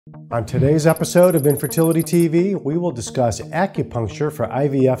On today's episode of Infertility TV, we will discuss acupuncture for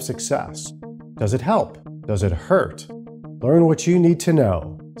IVF success. Does it help? Does it hurt? Learn what you need to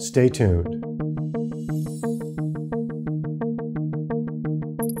know. Stay tuned.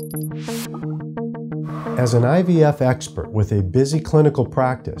 As an IVF expert with a busy clinical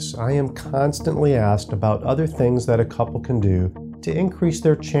practice, I am constantly asked about other things that a couple can do to increase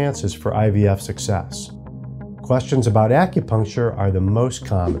their chances for IVF success. Questions about acupuncture are the most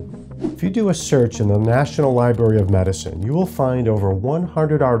common. If you do a search in the National Library of Medicine, you will find over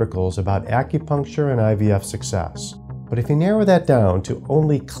 100 articles about acupuncture and IVF success. But if you narrow that down to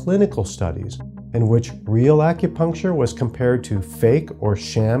only clinical studies in which real acupuncture was compared to fake or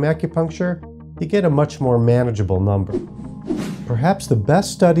sham acupuncture, you get a much more manageable number. Perhaps the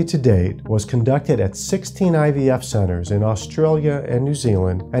best study to date was conducted at 16 IVF centers in Australia and New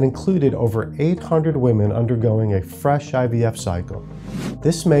Zealand and included over 800 women undergoing a fresh IVF cycle.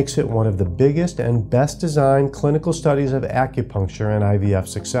 This makes it one of the biggest and best designed clinical studies of acupuncture and IVF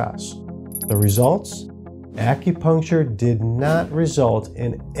success. The results? Acupuncture did not result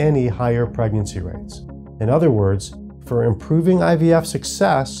in any higher pregnancy rates. In other words, for improving IVF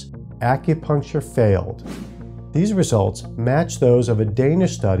success, acupuncture failed. These results match those of a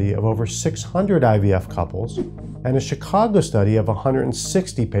Danish study of over 600 IVF couples and a Chicago study of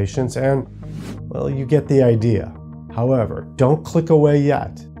 160 patients, and, well, you get the idea. However, don't click away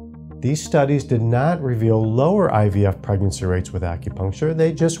yet. These studies did not reveal lower IVF pregnancy rates with acupuncture,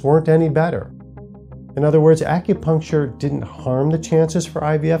 they just weren't any better. In other words, acupuncture didn't harm the chances for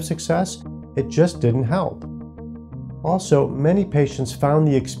IVF success, it just didn't help. Also, many patients found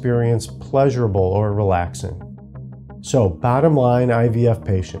the experience pleasurable or relaxing. So, bottom line, IVF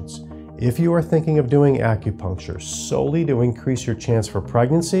patients, if you are thinking of doing acupuncture solely to increase your chance for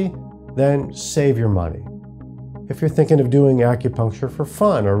pregnancy, then save your money. If you're thinking of doing acupuncture for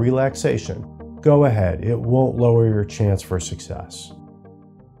fun or relaxation, go ahead, it won't lower your chance for success.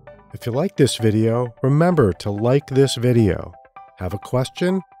 If you like this video, remember to like this video. Have a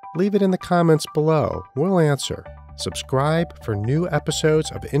question? Leave it in the comments below, we'll answer. Subscribe for new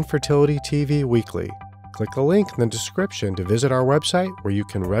episodes of Infertility TV Weekly. Click the link in the description to visit our website where you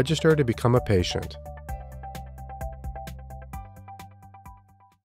can register to become a patient.